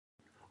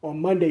On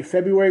Monday,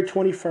 February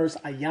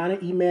 21st, Ayana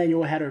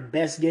Emmanuel had her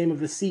best game of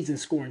the season,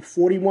 scoring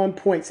 41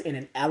 points in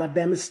an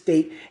Alabama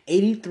State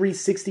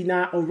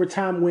 83-69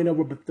 overtime win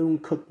over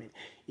Bethune-Cookman.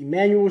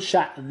 Emmanuel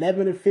shot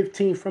 11 of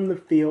 15 from the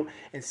field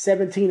and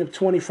 17 of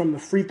 20 from the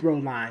free throw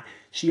line.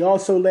 She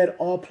also led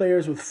all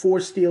players with 4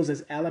 steals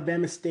as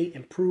Alabama State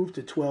improved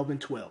to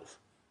 12-12.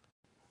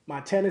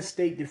 Montana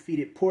State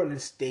defeated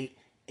Portland State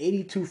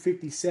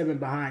 82-57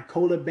 behind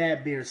Kola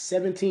Bad Bears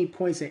 17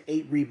 points and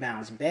 8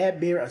 rebounds.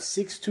 Bad Bear, a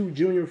 6'2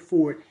 junior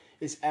forward,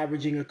 is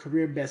averaging a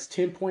career-best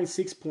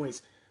 10.6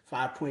 points,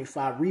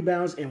 5.5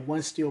 rebounds, and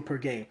 1 steal per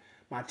game.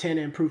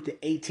 Montana improved to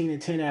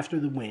 18-10 after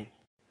the win.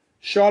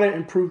 Charlotte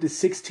improved to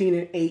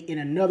 16-8 in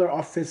another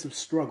offensive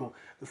struggle.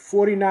 The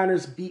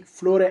 49ers beat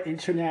Florida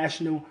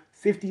International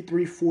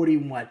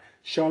 53-41.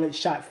 Charlotte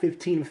shot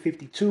 15 of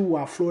 52,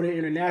 while Florida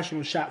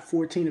International shot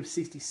 14 of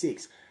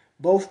 66.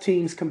 Both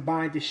teams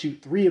combined to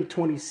shoot 3 of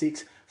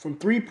 26 from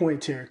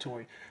three-point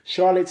territory.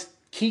 Charlotte's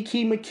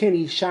KeKe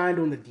McKinney shined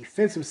on the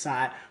defensive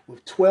side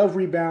with 12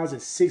 rebounds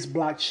and 6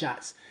 blocked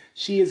shots.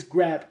 She has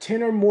grabbed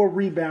 10 or more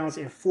rebounds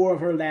in 4 of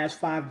her last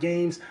 5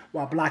 games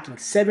while blocking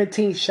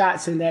 17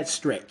 shots in that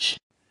stretch.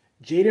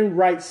 Jaden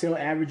Wrightsell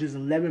averages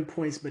 11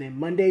 points, but in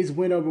Monday's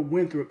win over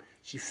Winthrop,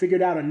 she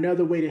figured out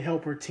another way to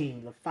help her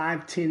team. The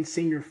 5'10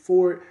 senior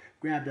forward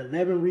grabbed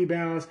 11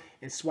 rebounds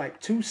and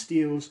swiped 2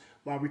 steals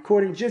while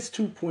recording just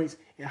 2 points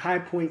in High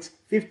Point's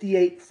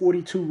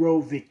 58-42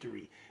 road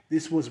victory.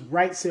 This was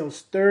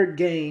Wrightsell's 3rd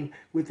game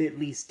with at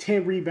least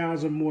 10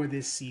 rebounds or more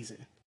this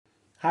season.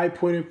 High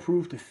Point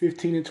improved to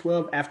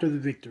 15-12 after the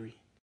victory.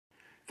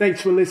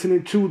 Thanks for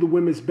listening to the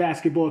Women's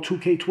Basketball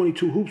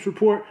 2K22 Hoops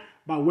Report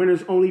by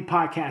Winners Only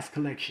Podcast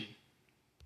Collection.